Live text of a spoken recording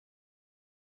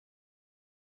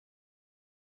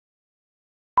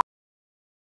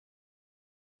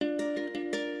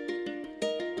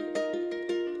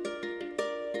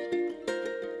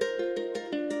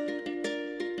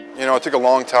You know, it took a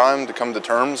long time to come to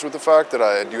terms with the fact that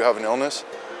I do have an illness.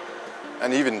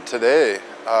 And even today,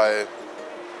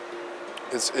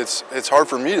 it's hard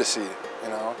for me to see, you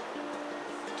know,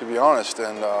 to be honest.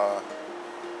 And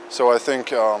so I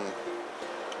think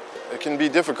it can be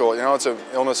difficult. You know, it's an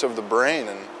illness of the brain,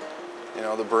 and you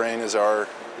know, the brain is our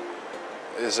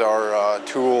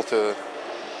tool to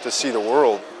see the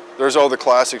world. There's all the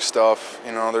classic stuff,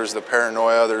 you know. There's the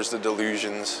paranoia, there's the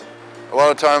delusions. A lot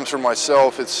of times for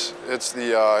myself, it's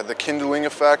the kindling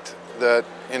effect that,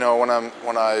 you know,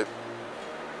 when I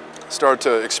start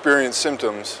to experience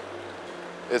symptoms,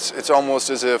 it's almost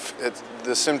as if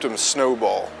the symptoms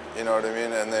snowball, you know what I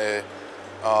mean, and they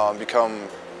become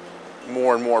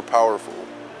more and more powerful.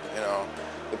 You know,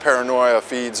 the paranoia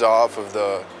feeds off of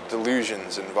the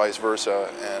delusions and vice versa,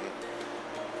 and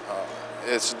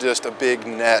it's just a big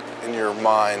net in your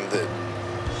mind that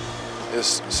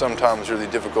is sometimes really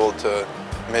difficult to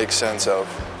make sense of.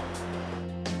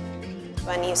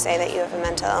 When you say that you have a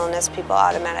mental illness, people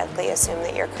automatically assume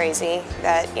that you're crazy,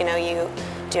 that, you know, you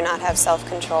do not have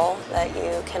self-control, that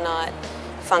you cannot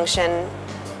function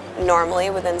normally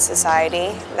within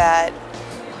society, that,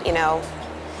 you know,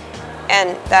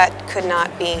 and that could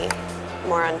not be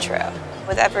more untrue.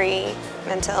 With every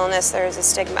mental illness, there is a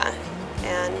stigma,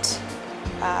 and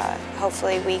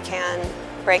hopefully we can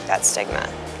break that stigma.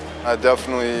 I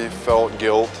definitely felt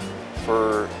guilt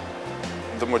for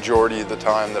the majority of the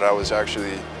time that I was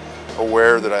actually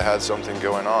aware that I had something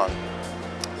going on.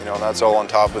 You know, and that's all on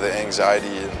top of the anxiety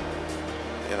and,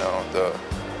 you know,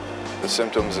 the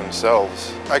symptoms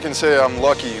themselves. I can say I'm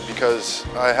lucky because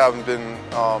I haven't been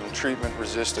treatment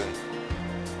resistant.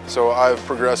 So I've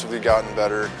progressively gotten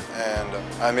better, and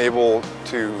I'm able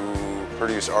to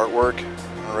produce artwork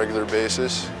on a regular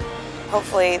basis.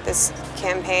 Hopefully this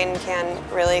campaign can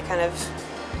really kind of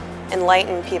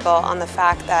enlighten people on the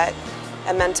fact that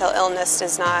a mental illness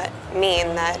does not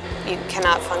mean that you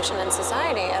cannot function in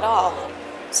society at all.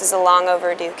 This is a long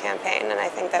overdue campaign, and I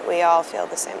think that we all feel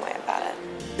the same way about it.